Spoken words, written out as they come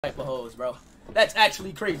type of hoes, bro. That's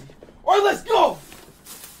actually crazy. All right, let's go.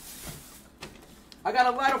 I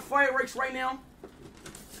got a lot of fireworks right now.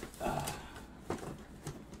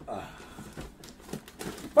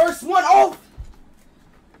 First one off.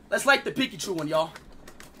 Let's light the Pikachu one, y'all.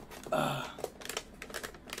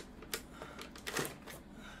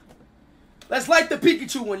 Let's light the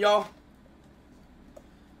Pikachu one, y'all.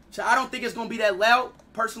 I don't think it's gonna be that loud,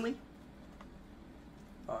 personally.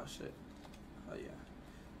 Oh shit. Oh yeah.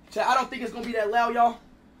 I don't think it's gonna be that loud, y'all.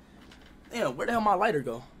 Damn, where the hell my lighter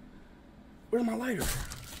go? Where's my lighter?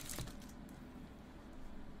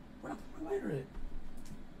 Where did I put my lighter at?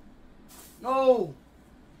 No.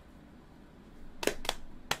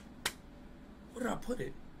 Where did I put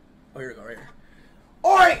it? Oh, here we go, right here.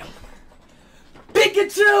 All right,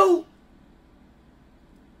 Pikachu.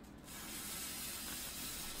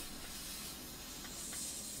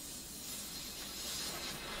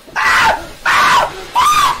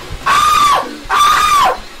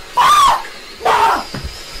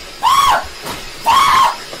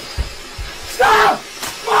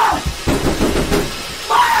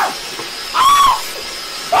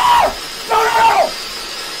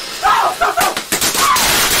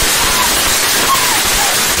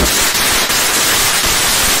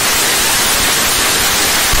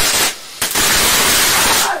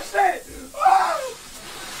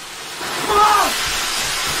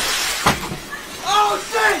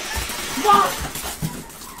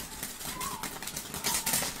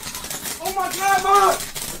 Oh my God,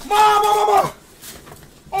 Mom!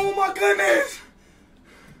 Oh my goodness! Is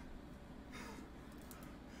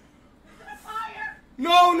it a fire? No!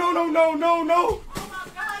 Oh my God,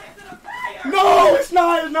 is it a fire? No, it's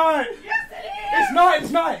not. Yes, it is.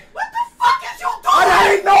 It's not. What the fuck is you doing? I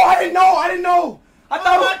didn't know. I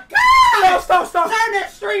thought. Oh my God! Stop. Turn that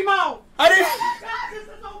stream on. I didn't. Oh my God, this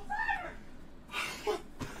is on fire.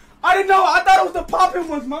 I didn't know. I thought it was the popping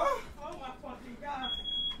ones, Mom. Oh my fucking God.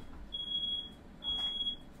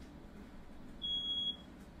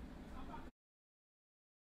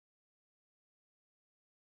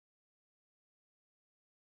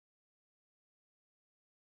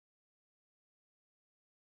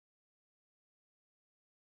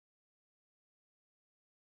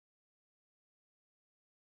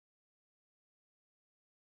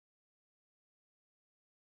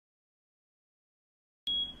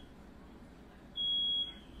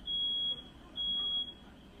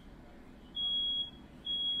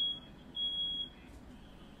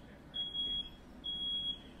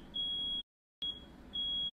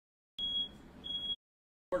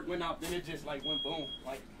 Went out, then it just like went boom.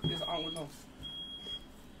 Like this, I don't know.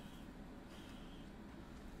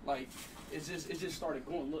 Like it just started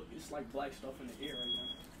going. Look, it's like black stuff in the air right now.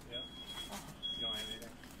 Yeah. You don't have anything.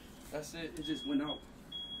 That's it. It just went out.